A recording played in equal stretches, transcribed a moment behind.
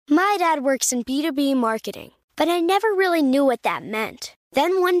My dad works in B2B marketing, but I never really knew what that meant.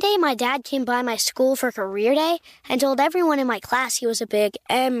 Then one day my dad came by my school for career day and told everyone in my class he was a big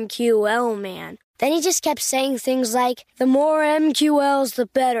MQL man. Then he just kept saying things like, the more MQLs, the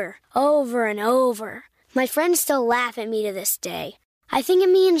better, over and over. My friends still laugh at me to this day. I think it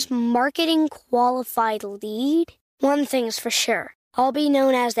means marketing qualified lead. One thing's for sure, I'll be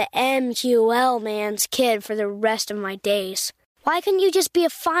known as the MQL man's kid for the rest of my days. Why couldn't you just be a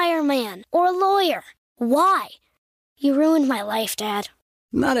fireman or a lawyer? Why? You ruined my life, Dad.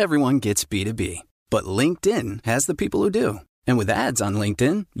 Not everyone gets B2B, but LinkedIn has the people who do. And with ads on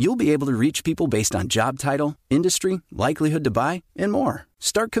LinkedIn, you'll be able to reach people based on job title, industry, likelihood to buy, and more.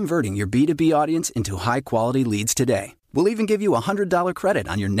 Start converting your B2B audience into high-quality leads today. We'll even give you a $100 credit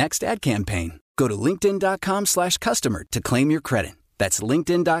on your next ad campaign. Go to linkedin.com/customer to claim your credit. That's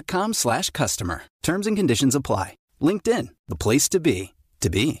linkedin.com/customer. Terms and conditions apply. LinkedIn, the place to be, to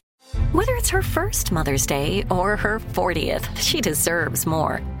be. Whether it's her first Mother's Day or her 40th, she deserves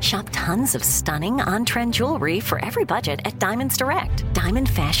more. Shop tons of stunning on-trend jewelry for every budget at Diamonds Direct. Diamond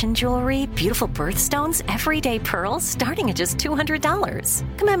fashion jewelry, beautiful birthstones, everyday pearls starting at just $200.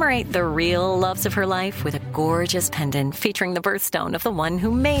 Commemorate the real loves of her life with a gorgeous pendant featuring the birthstone of the one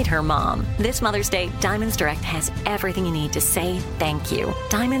who made her mom. This Mother's Day, Diamonds Direct has everything you need to say thank you.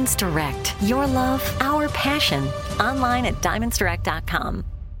 Diamonds Direct. Your love, our passion. Online at diamondsdirect.com.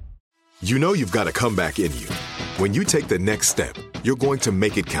 You know you've got a comeback in you. When you take the next step, you're going to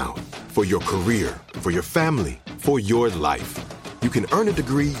make it count. For your career, for your family, for your life. You can earn a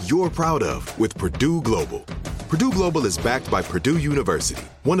degree you're proud of with Purdue Global. Purdue Global is backed by Purdue University,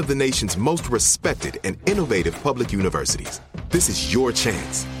 one of the nation's most respected and innovative public universities. This is your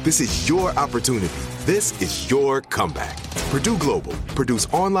chance. This is your opportunity. This is your comeback. Purdue Global, Purdue's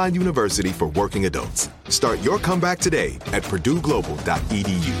online university for working adults. Start your comeback today at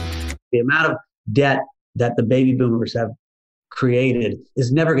purdueglobal.edu. The amount of debt that the baby boomers have created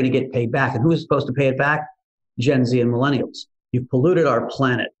is never going to get paid back. And who is supposed to pay it back? Gen Z and millennials. You've polluted our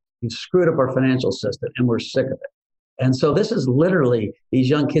planet. You've screwed up our financial system, and we're sick of it. And so this is literally these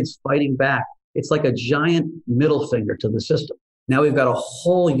young kids fighting back. It's like a giant middle finger to the system. Now we've got a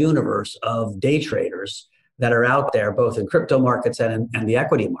whole universe of day traders that are out there, both in crypto markets and the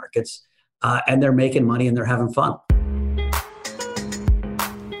equity markets, and they're making money and they're having fun.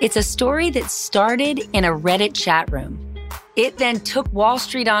 It's a story that started in a Reddit chat room. It then took Wall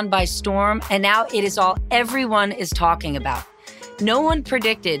Street on by storm, and now it is all everyone is talking about. No one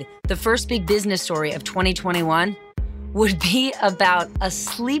predicted the first big business story of 2021 would be about a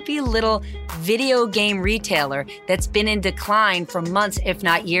sleepy little video game retailer that's been in decline for months, if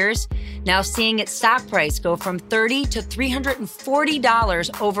not years, now seeing its stock price go from $30 to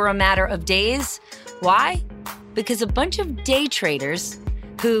 $340 over a matter of days. Why? Because a bunch of day traders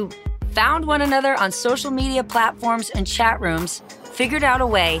who found one another on social media platforms and chat rooms, figured out a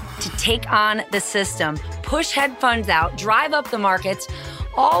way to take on the system, push hedge funds out, drive up the markets,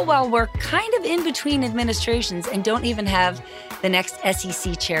 all while we're kind of in between administrations and don't even have the next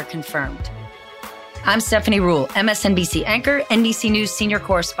SEC chair confirmed. I'm Stephanie Ruhle, MSNBC anchor, NBC News senior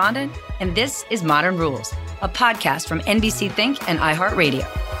correspondent, and this is Modern Rules, a podcast from NBC Think and iHeartRadio.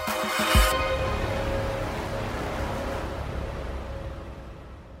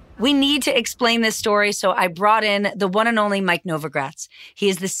 We need to explain this story, so I brought in the one and only Mike Novogratz. He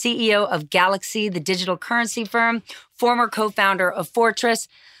is the CEO of Galaxy, the digital currency firm, former co-founder of Fortress,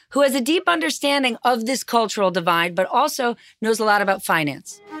 who has a deep understanding of this cultural divide, but also knows a lot about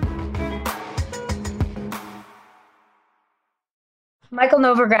finance. Michael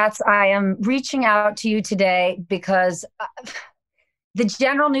Novogratz, I am reaching out to you today because the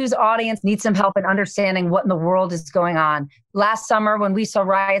general news audience needs some help in understanding what in the world is going on. Last summer, when we saw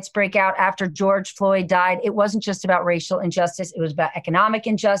riots break out after George Floyd died, it wasn't just about racial injustice. It was about economic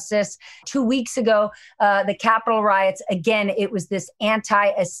injustice. 2 weeks ago, the Capitol riots, again, it was this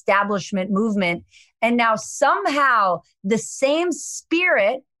anti-establishment movement. And now somehow the same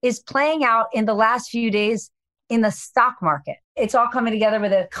spirit is playing out in the last few days in the stock market. It's all coming together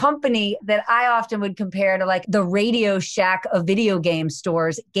with a company that I often would compare to like the Radio Shack of video game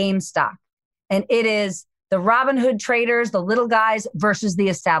stores, GameStop. And it is the Robinhood traders, the little guys versus the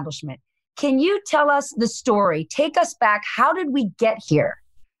establishment. Can you tell us the story? Take us back. How did we get here?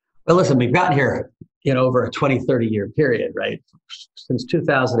 Well, listen, we've gotten here over a 20, 30-year period, right? Since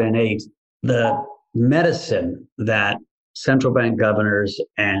 2008, the medicine that central bank governors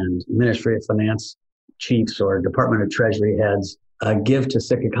and Ministry of Finance chiefs or Department of Treasury heads give to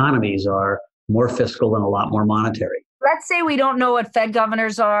sick economies are more fiscal and a lot more monetary. Let's say we don't know what Fed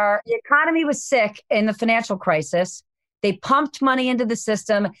governors are. The economy was sick in the financial crisis. They pumped money into the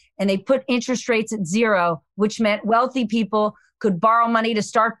system and they put interest rates at zero, which meant wealthy people could borrow money to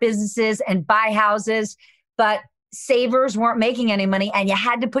start businesses and buy houses, but savers weren't making any money, and you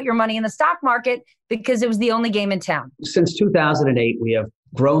had to put your money in the stock market because it was the only game in town. Since 2008, we have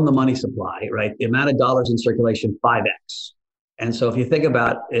grown the money supply, right? The amount of dollars in circulation, 5x. And so if you think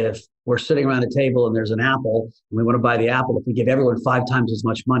about if we're sitting around a table and there's an apple and we want to buy the apple, if we give everyone 5 times as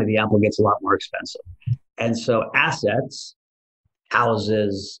much money, the apple gets a lot more expensive. And so assets,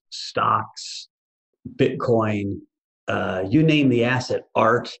 houses, stocks, Bitcoin, you name the asset,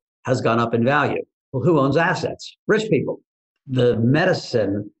 art has gone up in value. Well, who owns assets? Rich people. The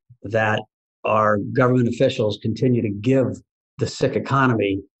medicine that our government officials continue to give the sick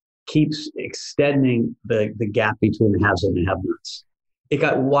economy keeps extending the gap between the haves and the have-nots. It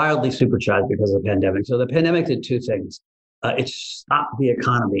got wildly supercharged because of the pandemic. So the pandemic did 2 things. It stopped the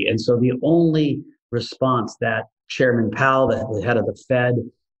economy. And so the only response that Chairman Powell, the head of the Fed,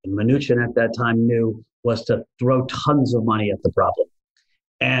 and Mnuchin at that time knew was to throw tons of money at the problem.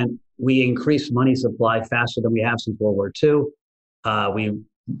 And we increased money supply faster than we have since World War II. We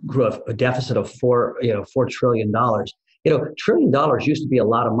grew a deficit of $4 trillion. $1 trillion used to be a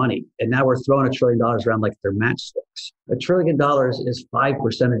lot of money, and now we're throwing $1 trillion around like they're matchsticks. $1 trillion is 5%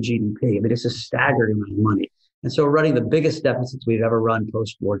 of GDP. I mean, it's a staggering amount of money. And so we're running the biggest deficits we've ever run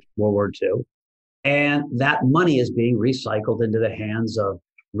post-World War II. And that money is being recycled into the hands of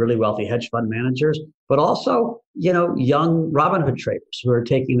really wealthy hedge fund managers, but also, young Robinhood traders who are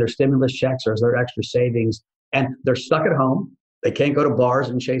taking their stimulus checks or their extra savings, and they're stuck at home. They can't go to bars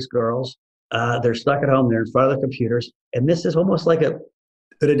and chase girls. They're stuck at home. They're in front of their computers. And this is almost like an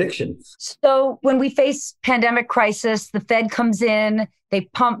addiction. So when we face pandemic crisis, the Fed comes in, they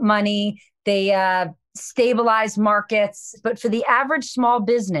pump money, they stabilize markets. But for the average small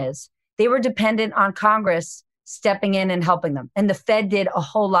business, they were dependent on Congress stepping in and helping them. And the Fed did a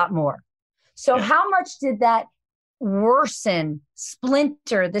whole lot more. So how much did that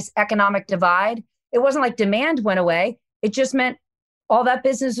splinter this economic divide? It wasn't like demand went away. It just meant all that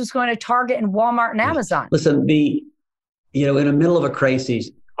business was going to Target and Walmart and Amazon. Listen, in the middle of a crisis,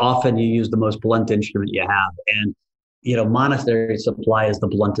 often you use the most blunt instrument you have. And, monetary supply is the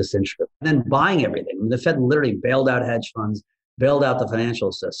bluntest instrument. And then buying everything. I mean, the Fed literally bailed out hedge funds, bailed out the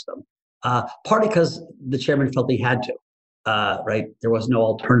financial system, partly because the chairman felt he had to, right? There was no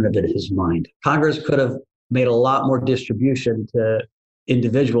alternative in his mind. Congress could have made a lot more distribution to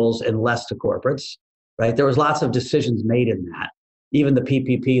individuals and less to corporates, right? There was lots of decisions made in that. Even the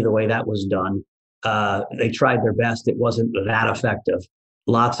PPP, the way that was done, they tried their best. It wasn't that effective.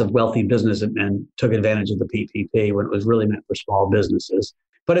 Lots of wealthy businessmen took advantage of the PPP when it was really meant for small businesses.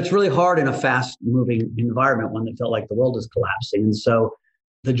 But it's really hard in a fast-moving environment, one that felt like the world is collapsing. And so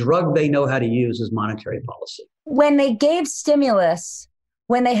the drug they know how to use is monetary policy. When they gave stimulus,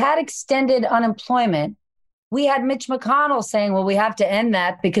 when they had extended unemployment, we had Mitch McConnell saying, well, we have to end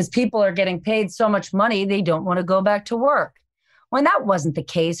that because people are getting paid so much money, they don't want to go back to work. When that wasn't the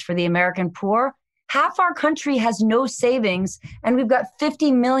case for the American poor, half our country has no savings, and we've got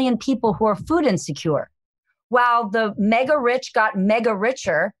 50 million people who are food insecure. While the mega rich got mega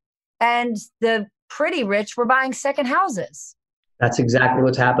richer, and the pretty rich were buying second houses. That's exactly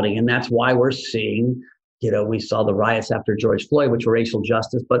what's happening. And that's why we're seeing, we saw the riots after George Floyd, which were racial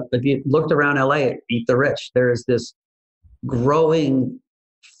justice. But if you looked around LA, eat the rich, there is this growing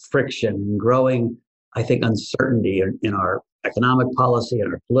friction, growing, I think, uncertainty in our economic policy, in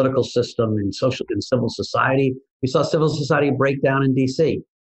our political system, in social and civil society. We saw civil society break down in DC.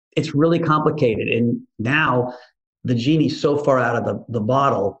 It's really complicated. And now the genie's so far out of the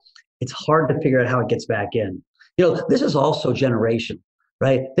bottle, it's hard to figure out how it gets back in. This is also generation,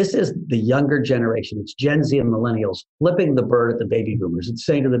 right? This is the younger generation. It's Gen Z and millennials flipping the bird at the baby boomers. It's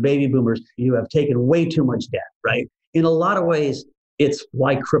saying to the baby boomers, you have taken way too much debt, right? In a lot of ways, it's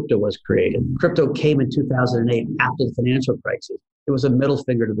why crypto was created. Crypto came in 2008 after the financial crisis. It was a middle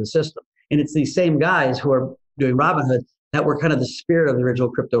finger to the system. And it's these same guys who are doing Robinhood that were kind of the spirit of the original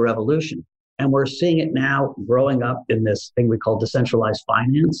crypto revolution. And we're seeing it now growing up in this thing we call decentralized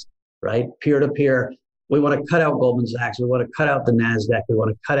finance, right? Peer-to-peer. We want to cut out Goldman Sachs. We want to cut out the NASDAQ. We want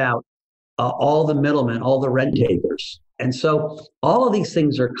to cut out all the middlemen, all the rent takers. And so all of these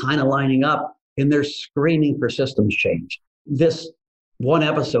things are kind of lining up, and they're screaming for systems change. This one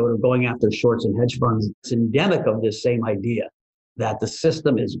episode of going after shorts and hedge funds is endemic of this same idea that the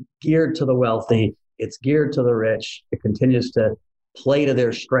system is geared to the wealthy, it's geared to the rich, it continues to play to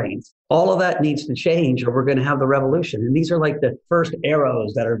their strengths. All of that needs to change or we're going to have the revolution. And these are like the first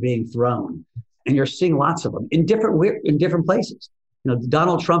arrows that are being thrown. And you're seeing lots of them in different places. The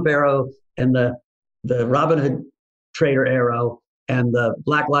Donald Trump arrow and the Robinhood trader arrow and the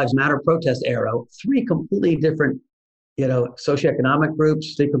Black Lives Matter protest arrow, three completely different, socioeconomic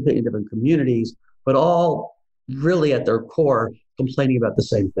groups, three completely different communities, but all really at their core complaining about the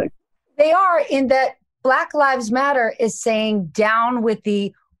same thing. They are, in that Black Lives Matter is saying down with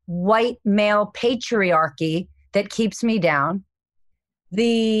the white male patriarchy that keeps me down.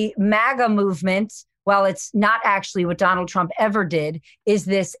 The MAGA movement, while it's not actually what Donald Trump ever did, is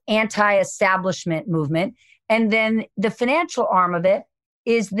this anti-establishment movement. And then the financial arm of it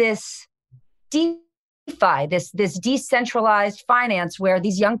is this DeFi, this decentralized finance, where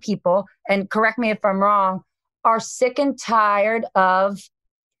these young people, and correct me if I'm wrong, are sick and tired of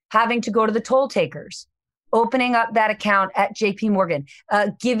having to go to the toll takers, opening up that account at JP Morgan,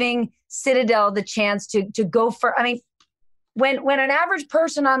 giving Citadel the chance to go for, when an average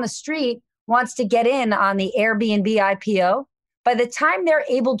person on the street wants to get in on the Airbnb IPO, by the time they're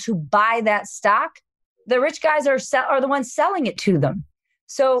able to buy that stock, the rich guys are the ones selling it to them.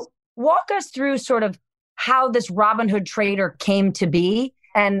 So walk us through sort of how this Robinhood trader came to be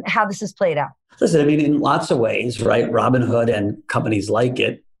and how this has played out. Listen, in lots of ways, right? Robinhood and companies like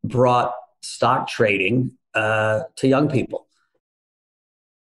it brought stock trading to young people.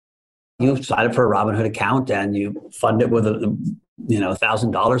 You sign up for a Robinhood account and you fund it with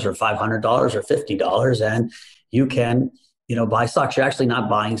 $1,000 or $500 or $50, and you can, buy stocks. You're actually not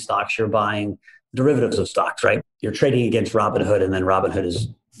buying stocks; you're buying derivatives of stocks, right? You're trading against Robinhood, and then Robinhood is,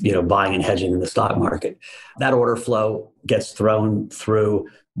 buying and hedging in the stock market. That order flow gets thrown through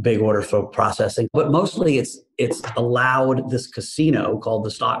big order flow processing, but mostly it's allowed this casino called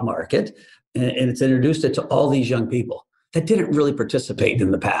the stock market, and it's introduced it to all these young people that didn't really participate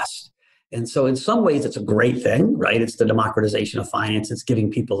in the past. And so in some ways, it's a great thing, right? It's the democratization of finance. It's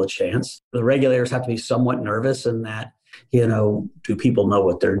giving people a chance. The regulators have to be somewhat nervous in that, do people know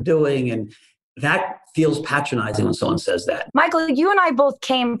what they're doing? And that feels patronizing when someone says that. Michael, you and I both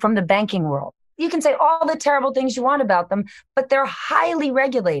came from the banking world. You can say all the terrible things you want about them, but they're highly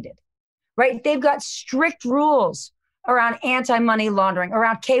regulated, right? They've got strict rules around anti-money laundering,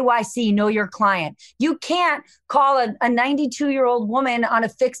 around KYC, know your client. You can't call a 92-year-old woman on a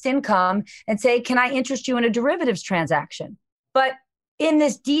fixed income and say, can I interest you in a derivatives transaction? But in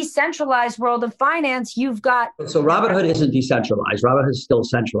this decentralized world of finance, you've got... So Robinhood isn't decentralized. Robinhood is still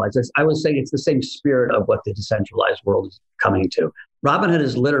centralized. I would say it's the same spirit of what the decentralized world is coming to. Robinhood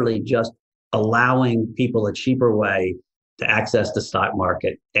is literally just allowing people a cheaper way to access the stock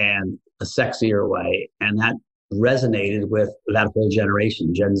market and a sexier way. And that resonated with that whole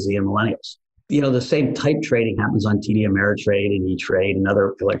generation, Gen Z and millennials. The same type trading happens on TD Ameritrade and E-Trade and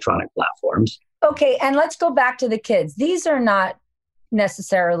other electronic platforms. Okay, and let's go back to the kids. These are not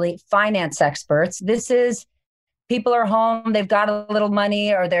necessarily finance experts. This is people are home, they've got a little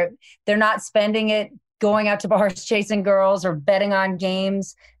money, or they're not spending it going out to bars, chasing girls, or betting on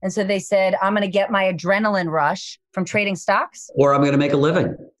games. And so they said, I'm going to get my adrenaline rush from trading stocks. Or I'm going to make a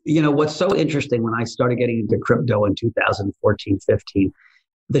living. What's so interesting when I started getting into crypto in 2014, 15,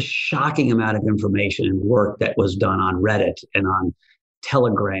 the shocking amount of information and work that was done on Reddit and on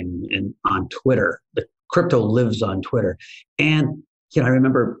Telegram and on Twitter. The crypto lives on Twitter. And, I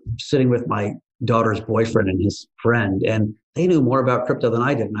remember sitting with my daughter's boyfriend and his friend, and they knew more about crypto than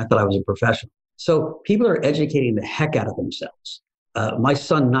I did. And I thought I was a professional. So people are educating the heck out of themselves. My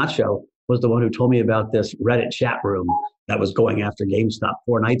son, Nacho, was the one who told me about this Reddit chat room that was going after GameStop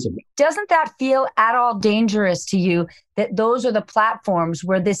 4 nights ago. Doesn't that feel at all dangerous to you that those are the platforms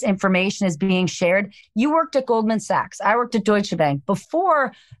where this information is being shared? You worked at Goldman Sachs. I worked at Deutsche Bank.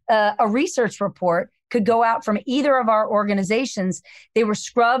 Before a research report could go out from either of our organizations, they were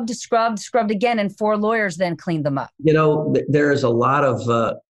scrubbed again, and 4 lawyers then cleaned them up. There is a lot of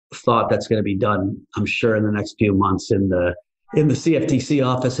thought that's going to be done, I'm sure, in the next few months in the CFTC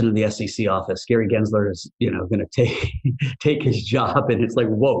office and in the SEC office. Gary Gensler is, going to take his job, and it's like,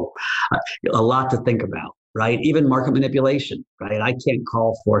 whoa, a lot to think about, right? Even market manipulation, right? I can't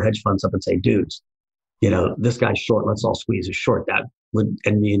call 4 hedge funds up and say, dudes, this guy's short, let's all squeeze his short. That would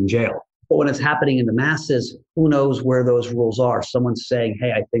end me in jail. But when it's happening in the masses, who knows where those rules are? Someone's saying,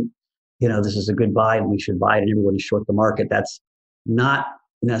 hey, I think, this is a good buy and we should buy it, and everybody's short the market. That's not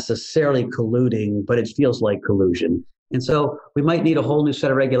necessarily colluding, but it feels like collusion. And so we might need a whole new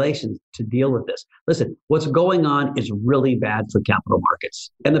set of regulations to deal with this. Listen, what's going on is really bad for capital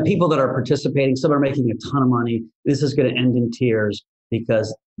markets. And the people that are participating, some are making a ton of money. This is going to end in tears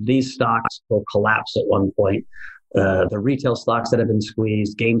because these stocks will collapse at one point. The retail stocks that have been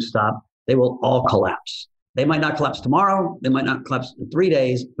squeezed, GameStop, they will all collapse. They might not collapse tomorrow. They might not collapse in 3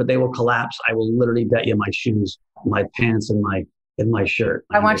 days, but they will collapse. I will literally bet you my shoes, my pants, and my in my shirt.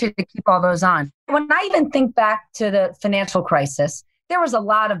 I want you to keep all those on. When I even think back to the financial crisis, there was a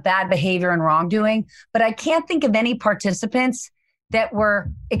lot of bad behavior and wrongdoing, but I can't think of any participants that were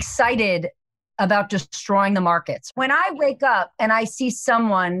excited about destroying the markets. When I wake up and I see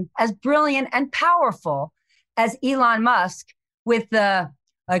someone as brilliant and powerful as Elon Musk with the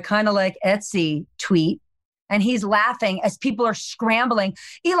 "I kind of like Etsy" tweet, and he's laughing as people are scrambling.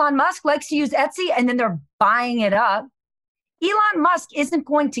 Elon Musk likes to use Etsy, and then they're buying it up. Elon Musk isn't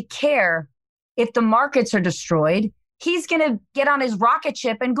going to care if the markets are destroyed. He's going to get on his rocket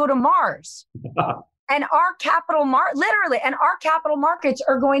ship and go to Mars. And our capital markets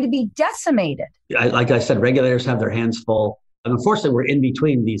are going to be decimated. Like I said, regulators have their hands full. And unfortunately, we're in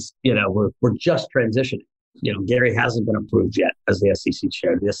between these, we're just transitioning. Gary hasn't been approved yet as the SEC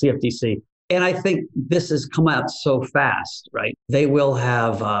chair, the CFTC. And I think this has come out so fast, right? They will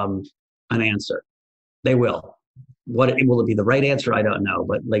have an answer. They will. Will it be the right answer? I don't know.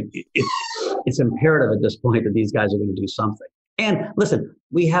 But it's imperative at this point that these guys are going to do something. And listen,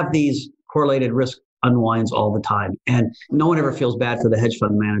 we have these correlated risk unwinds all the time. And no one ever feels bad for the hedge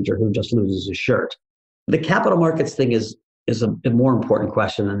fund manager who just loses his shirt. The capital markets thing is a more important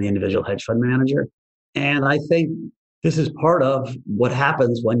question than the individual hedge fund manager. And I think this is part of what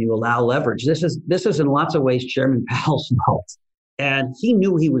happens when you allow leverage. This is in lots of ways Chairman Powell's fault. And he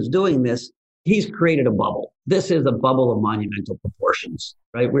knew he was doing this. He's created a bubble. This is a bubble of monumental proportions,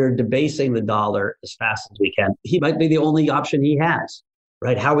 right? We're debasing the dollar as fast as we can. He might be the only option he has,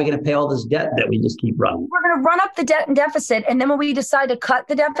 right? How are we going to pay all this debt that we just keep running? We're going to run up the debt and deficit. And then when we decide to cut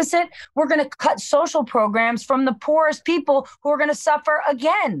the deficit, we're going to cut social programs from the poorest people who are going to suffer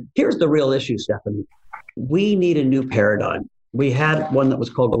again. Here's the real issue, Stephanie. We need a new paradigm. We had one that was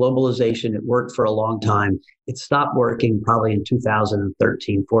called globalization. It worked for a long time. It stopped working probably in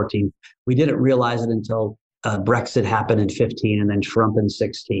 2013, 14. We didn't realize it until Brexit happened in 15 and then Trump in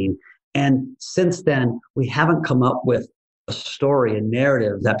 16. And since then, we haven't come up with a story, a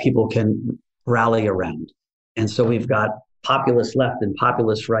narrative that people can rally around. And so we've got populist left and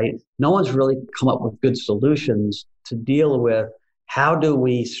populist right. No one's really come up with good solutions to deal with how do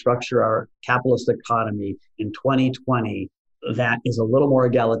we structure our capitalist economy in 2020 that is a little more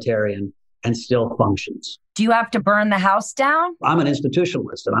egalitarian and still functions. Do you have to burn the house down? I'm an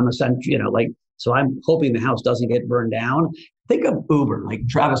institutionalist and I'm so I'm hoping the house doesn't get burned down. Think of Uber, like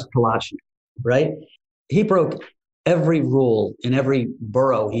Travis Kalanick, right? He broke every rule in every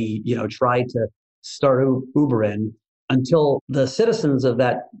borough he, tried to start Uber in until the citizens of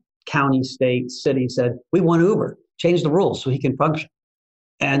that county, state, city said, we want Uber, change the rules so he can function.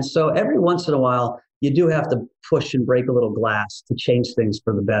 And so every once in a while, you do have to push and break a little glass to change things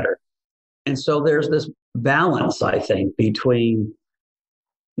for the better. And so there's this balance, I think, between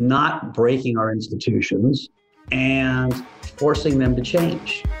not breaking our institutions and forcing them to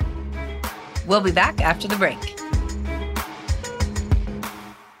change. We'll be back after the break.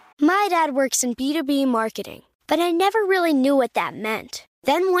 My dad works in B2B marketing, but I never really knew what that meant.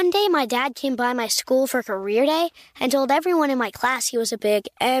 Then one day my dad came by my school for career day and told everyone in my class he was a big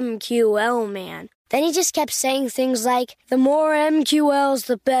MQL man. Then he just kept saying things like, the more MQLs,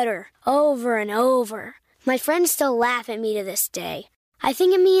 the better, over and over. My friends still laugh at me to this day. I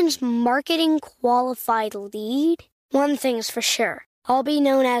think it means marketing qualified lead. One thing's for sure, I'll be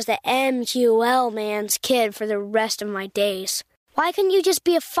known as the MQL man's kid for the rest of my days. Why couldn't you just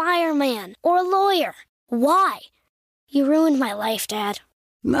be a fireman or a lawyer? Why? You ruined my life, Dad.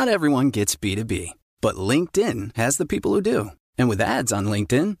 Not everyone gets B2B, but LinkedIn has the people who do. And with ads on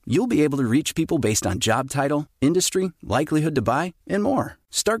LinkedIn, you'll be able to reach people based on job title, industry, likelihood to buy, and more.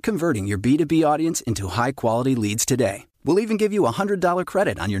 Start converting your B2B audience into high-quality leads today. We'll even give you a $100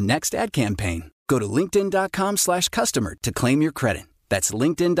 credit on your next ad campaign. Go to linkedin.com/customer to claim your credit. That's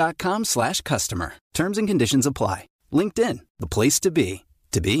linkedin.com/customer. Terms and conditions apply. LinkedIn, the place to be,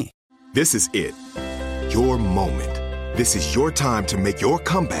 to be. This is it. Your moment. This is your time to make your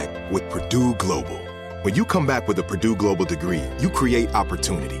comeback with Purdue Global. When you come back with a Purdue Global degree, you create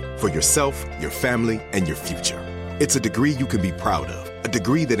opportunity for yourself, your family, and your future. It's a degree you can be proud of, a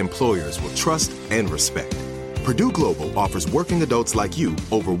degree that employers will trust and respect. Purdue Global offers working adults like you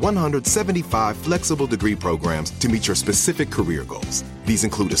over 175 flexible degree programs to meet your specific career goals. These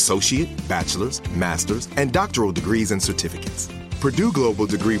include associate, bachelor's, master's, and doctoral degrees and certificates. Purdue Global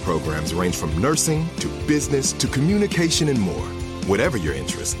degree programs range from nursing to business to communication and more. Whatever your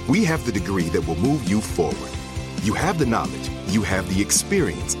interest, we have the degree that will move you forward. You have the knowledge, you have the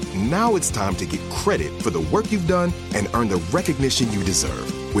experience. Now it's time to get credit for the work you've done and earn the recognition you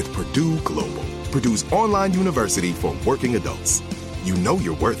deserve with Purdue Global, Purdue's online university for working adults. You know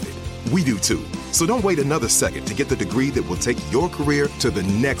you're worth it. We do too. So don't wait another second to get the degree that will take your career to the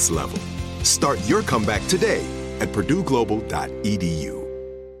next level. Start your comeback today at purdueglobal.edu.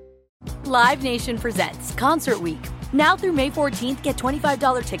 Live Nation presents Concert Week. Now through May 14th, get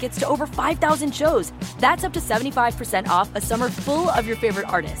 $25 tickets to over 5,000 shows. That's up to 75% off a summer full of your favorite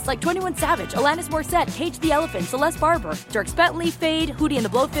artists like 21 Savage, Alanis Morissette, Cage the Elephant, Celeste Barber, Dierks Bentley, Fade, Hootie and the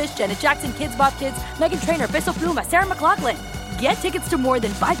Blowfish, Janet Jackson, Kids Bop Kids, Meghan Trainor, Bissell Pluma, Sarah McLachlan. Get tickets to more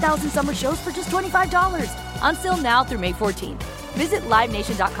than 5,000 summer shows for just $25. Until now through May 14th. Visit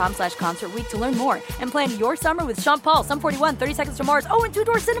LiveNation.com/Concert Week to learn more and plan your summer with Sean Paul, Sum 41, 30 Seconds to Mars, and Two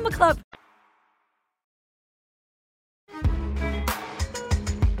Door Cinema Club.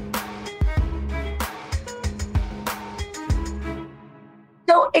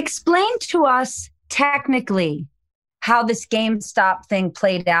 So explain to us technically how this GameStop thing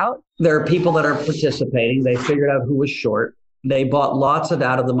played out. There are people that are participating. They figured out who was short. They bought lots of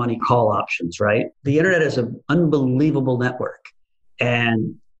out-of-the-money call options, right? The internet is an unbelievable network.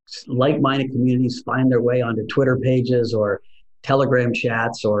 And like-minded communities find their way onto Twitter pages or Telegram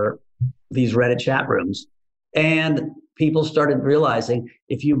chats or these Reddit chat rooms. And people started realizing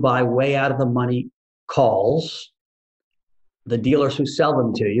if you buy way out-of-the-money calls, the dealers who sell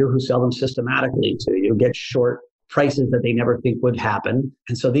them to you, who sell them systematically to you, get short prices that they never think would happen.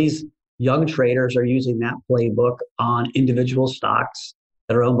 And so these young traders are using that playbook on individual stocks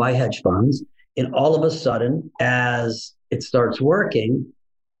that are owned by hedge funds. And all of a sudden, as it starts working,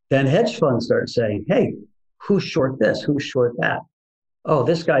 then hedge funds start saying, hey, who's short this? Who's short that? Oh,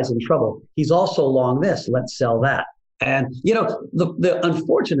 this guy's in trouble. He's also long this. Let's sell that. And, the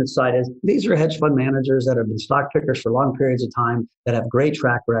unfortunate side is these are hedge fund managers that have been stock pickers for long periods of time, that have great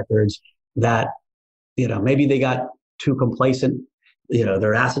track records, that, maybe they got too complacent.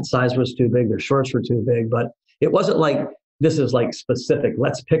 Their asset size was too big, their shorts were too big, but it wasn't like this is like specific.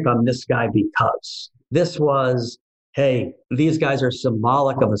 Let's pick on this guy because this was, hey, these guys are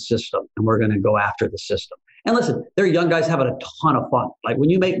symbolic of a system and we're going to go after the system. And listen, they're young guys having a ton of fun. Like when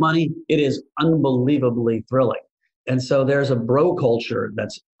you make money, it is unbelievably thrilling. And so there's a bro culture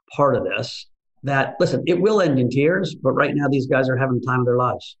that's part of this that, listen, it will end in tears, but right now these guys are having the time of their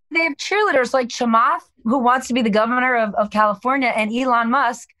lives. They have cheerleaders like Chamath, who wants to be the governor of California, and Elon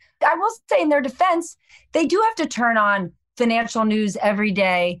Musk. I will say in their defense, they do have to turn on financial news every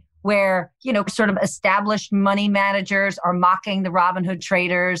day where, sort of established money managers are mocking the Robinhood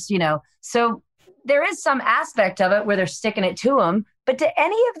traders, So there is some aspect of it where they're sticking it to them. But do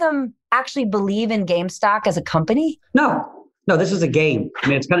any of them actually believe in GameStop as a company? No, this is a game. I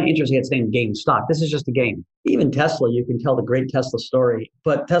mean, it's kind of interesting it's named GameStop. This is just a game. Even Tesla, you can tell the great Tesla story,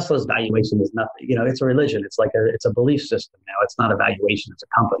 but Tesla's valuation is nothing. It's a religion. It's like it's a belief system now. It's not a valuation. It's a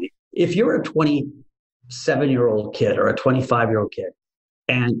company. If you're a 27-year-old kid or a 25-year-old kid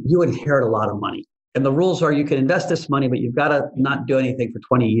and you inherit a lot of money, and the rules are you can invest this money, but you've got to not do anything for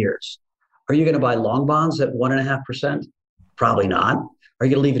 20 years. Are you going to buy long bonds at 1.5%? Probably not. Are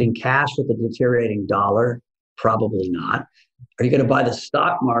you going to leave it in cash with a deteriorating dollar? Probably not. Are you going to buy the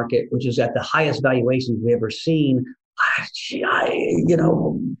stock market, which is at the highest valuations we've ever seen?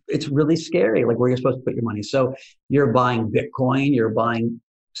 It's really scary, like where you're supposed to put your money. So you're buying Bitcoin, you're buying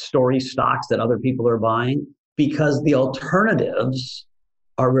story stocks that other people are buying because the alternatives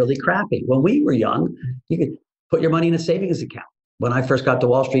are really crappy. When we were young, you could put your money in a savings account. When I first got to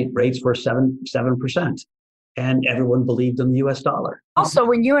Wall Street, rates were 7%, and everyone believed in the US dollar. Also,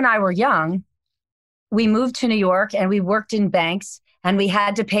 when you and I were young, we moved to New York and we worked in banks and we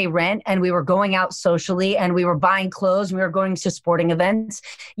had to pay rent and we were going out socially and we were buying clothes. And we were going to sporting events.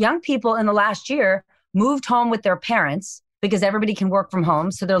 Young people in the last year moved home with their parents because everybody can work from home.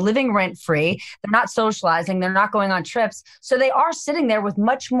 So they're living rent free. They're not socializing. They're not going on trips. So they are sitting there with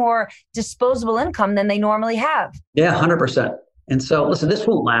much more disposable income than they normally have. Yeah, 100%. And so listen, this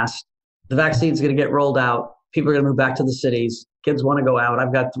won't last. The vaccine's going to get rolled out. People are going to move back to the cities. Kids want to go out.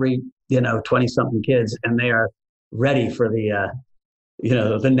 I've got 3, 20-something kids, and they are ready for the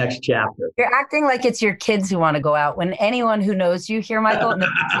next chapter. You're acting like it's your kids who want to go out. When anyone who knows you here, Michael,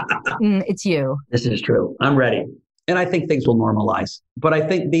 it's you. This is true. I'm ready. And I think things will normalize. But I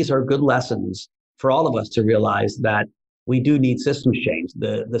think these are good lessons for all of us to realize that we do need systems change.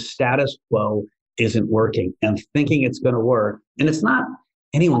 The status quo isn't working, and thinking it's going to work. And it's not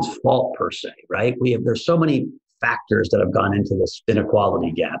anyone's fault per se, right? There's so many factors that have gone into this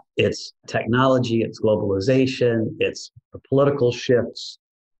inequality gap. It's technology, it's globalization, it's the political shifts.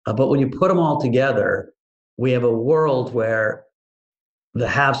 But when you put them all together, we have a world where the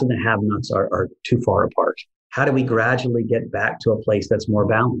haves and the have-nots are too far apart. How do we gradually get back to a place that's more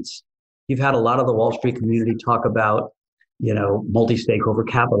balanced? You've had a lot of the Wall Street community talk about, multi-stakeholder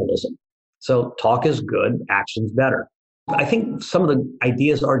capitalism. So talk is good, action's better. I think some of the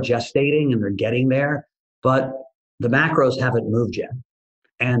ideas are gestating and they're getting there, but the macros haven't moved yet.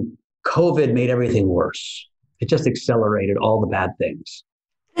 And COVID made everything worse. It just accelerated all the bad things.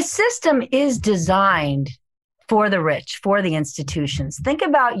 The system is designed for the rich, for the institutions. Think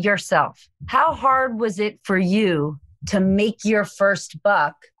about yourself. How hard was it for you to make your first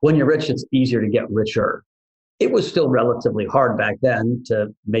buck? When you're rich, it's easier to get richer. It was still relatively hard back then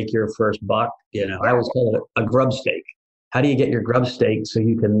to make your first buck. You know, I always call it a grub stake. How do you get your grub stake so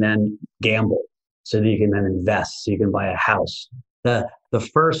you can then gamble, so that you can then invest, so you can buy a house? The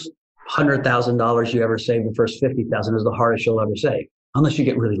first $100,000 you ever save, the first $50,000 is the hardest you'll ever save, unless you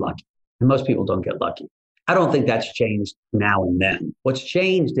get really lucky. And most people don't get lucky. I don't think that's changed now and then. What's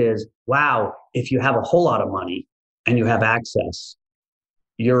changed is, wow, if you have a whole lot of money and you have access,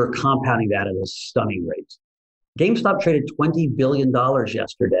 you're compounding that at a stunning rate. GameStop traded $20 billion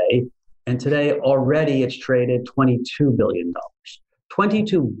yesterday, and today already it's traded $22 billion.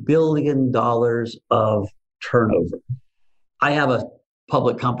 $22 billion of turnover. I have a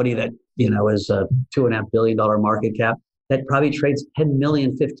public company that, is a $2.5 billion market cap that probably trades $10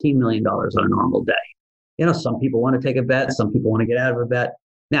 million, $15 million on a normal day. Some people want to take a bet. Some people want to get out of a bet.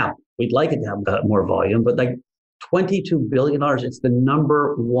 Now, we'd like it to have more volume, but like $22 billion, it's the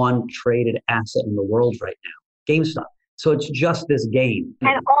number one traded asset in the world right now, GameStop. So it's just this game.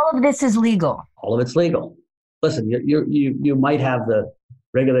 And all of this is legal. All of it's legal. Listen, you might have the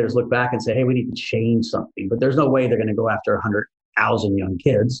regulators look back and say, hey, we need to change something, but there's no way they're going to go after 100,000 young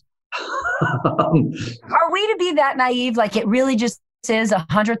kids. Are we to be that naive? Like it really just is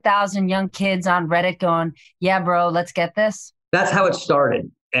 100,000 young kids on Reddit going, yeah, bro, let's get this? That's how it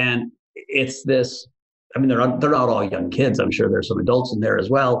started. And it's this, they're not all young kids. I'm sure there's some adults in there as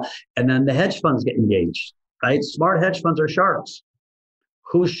well. And then the hedge funds get engaged, right? Smart hedge funds are sharks.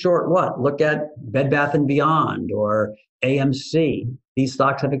 Who's short what? Look at Bed Bath & Beyond or AMC. These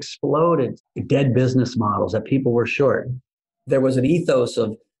stocks have exploded. Dead business models that people were short. There was an ethos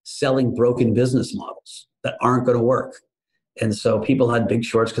of selling broken business models that aren't going to work. And so people had big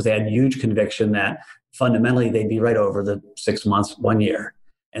shorts because they had huge conviction that fundamentally they'd be right over the 6 months, 1 year.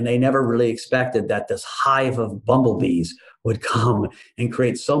 And they never really expected that this hive of bumblebees would come and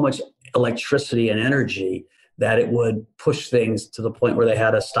create so much electricity and energy that it would push things to the point where they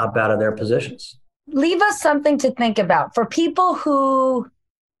had to stop out of their positions. Leave us something to think about for people who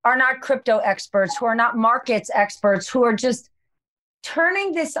are not crypto experts, who are not markets experts, who are just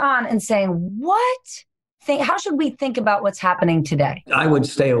turning this on and saying, what? How should we think about what's happening today? I would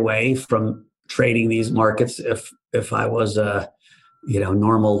stay away from trading these markets if I was a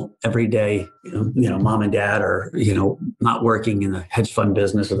normal everyday mom and dad, or not working in the hedge fund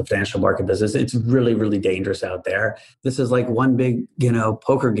business or the financial market business. It's really, really dangerous out there. This is like one big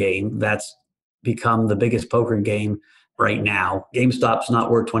poker game that's become the biggest poker game right now. GameStop's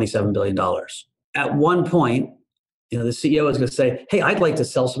not worth $27 billion. At one point, the CEO is going to say, hey, I'd like to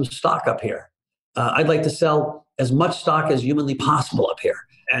sell some stock up here. I'd like to sell as much stock as humanly possible up here.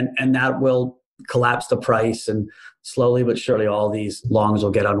 And that will collapse the price, and slowly but surely all these longs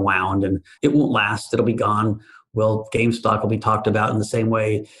will get unwound and it won't last. It'll be gone. Well, GameStop will be talked about in the same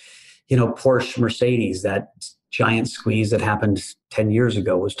way, Porsche, Mercedes, that giant squeeze that happened 10 years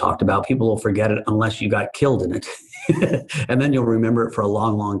ago was talked about. People will forget it unless you got killed in it. And then you'll remember it for a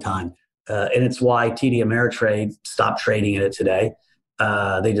long, long time. And it's why TD Ameritrade stopped trading in it today.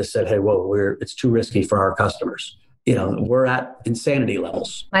 They just said, hey, whoa, it's too risky for our customers. We're at insanity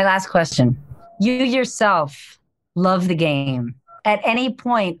levels. My last question. You yourself love the game. At any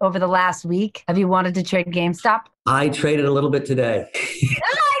point over the last week, have you wanted to trade GameStop? I traded a little bit today.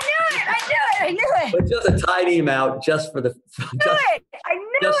 I knew it. But just a tiny amount, just for the... I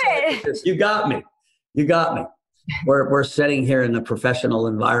knew it. You got me. We're sitting here in a professional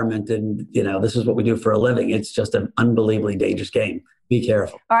environment, and this is what we do for a living. It's just an unbelievably dangerous game. Be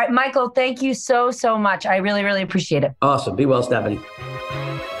careful. All right, Michael, thank you so much. I really, really appreciate it. Awesome. Be well, Stephanie.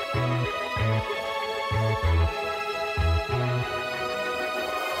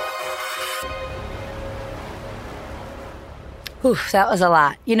 Whew, that was a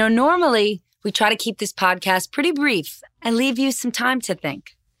lot. Normally we try to keep this podcast pretty brief and leave you some time to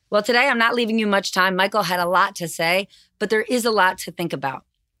think. Well, today I'm not leaving you much time. Michael had a lot to say, but there is a lot to think about.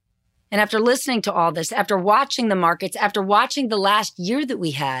 And after listening to all this, after watching the markets, after watching the last year that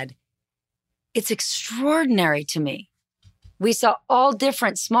we had, it's extraordinary to me. We saw all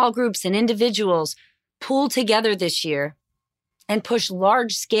different small groups and individuals pool together this year and push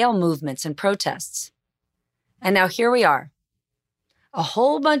large-scale movements and protests. And now here we are. A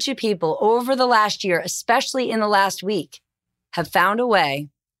whole bunch of people over the last year, especially in the last week, have found a way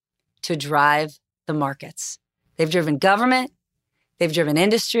to drive the markets. They've driven government, they've driven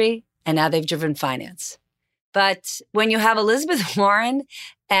industry, and now they've driven finance. But when you have Elizabeth Warren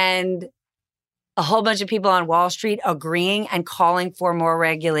and a whole bunch of people on Wall Street agreeing and calling for more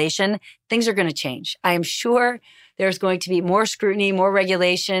regulation, things are going to change. I am sure there's going to be more scrutiny, more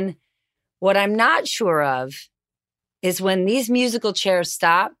regulation. What I'm not sure of is when these musical chairs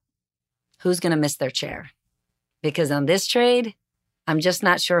stop, who's going to miss their chair? Because on this trade, I'm just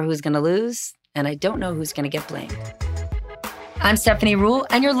not sure who's going to lose, and I don't know who's going to get blamed. I'm Stephanie Ruhle,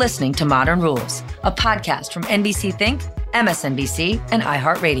 and you're listening to Modern Rules, a podcast from NBC Think, MSNBC, and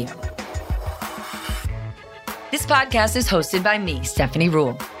iHeartRadio. This podcast is hosted by me, Stephanie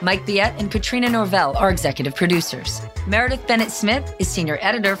Ruhle. Mike Biette and Katrina Norvell are executive producers. Meredith Bennett-Smith is senior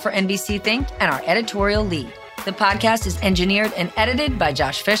editor for NBC Think and our editorial lead. The podcast is engineered and edited by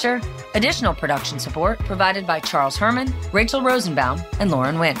Josh Fisher. Additional production support provided by Charles Herman, Rachel Rosenbaum, and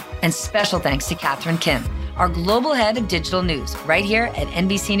Lauren Wynn. And special thanks to Catherine Kim, our global head of digital news, right here at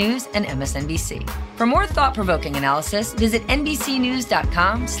NBC News and MSNBC. For more thought-provoking analysis, visit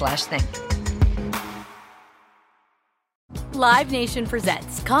nbcnews.com/think. Live Nation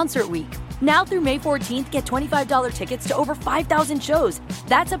presents Concert Week. Now through May 14th, get $25 tickets to over 5,000 shows.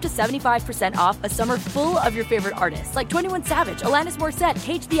 That's up to 75% off a summer full of your favorite artists like 21 Savage, Alanis Morissette,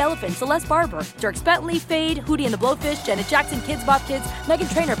 Cage the Elephant, Celeste Barber, Dierks Bentley, Fade, Hootie and the Blowfish, Janet Jackson, Kids Bop Kids,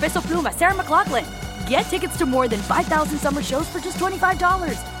 Meghan Trainor, Peso Pluma, Sarah McLachlan. Get tickets to more than 5,000 summer shows for just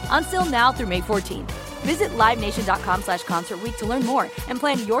 $25. On sale now through May 14th. Visit livenation.com/Concert Week to learn more and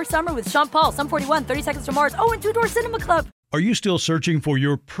plan your summer with Sean Paul, Sum 41, 30 Seconds to Mars, and Two Door Cinema Club. Are you still searching for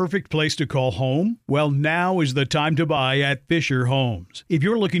your perfect place to call home? Well, now is the time to buy at Fisher Homes. If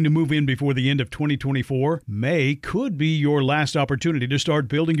you're looking to move in before the end of 2024, May could be your last opportunity to start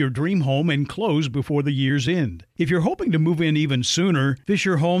building your dream home and close before the year's end. If you're hoping to move in even sooner,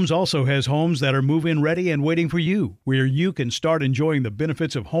 Fisher Homes also has homes that are move-in ready and waiting for you, where you can start enjoying the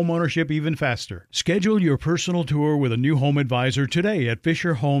benefits of homeownership even faster. Schedule your personal tour with a new home advisor today at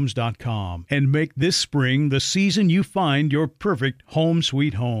FisherHomes.com and make this spring the season you find your perfect home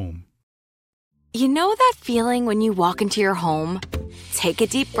sweet home. You know that feeling when you walk into your home, take a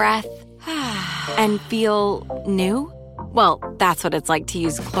deep breath, and feel new? Well, that's what it's like to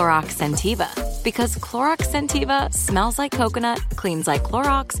use Clorox Scentiva. Because Clorox Scentiva smells like coconut, cleans like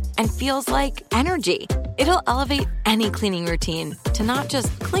Clorox, and feels like energy. It'll elevate any cleaning routine to not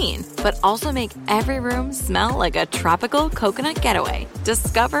just clean, but also make every room smell like a tropical coconut getaway.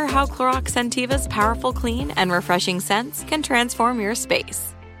 Discover how Clorox Scentiva's powerful clean and refreshing scents can transform your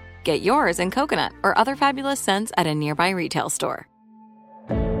space. Get yours in coconut or other fabulous scents at a nearby retail store.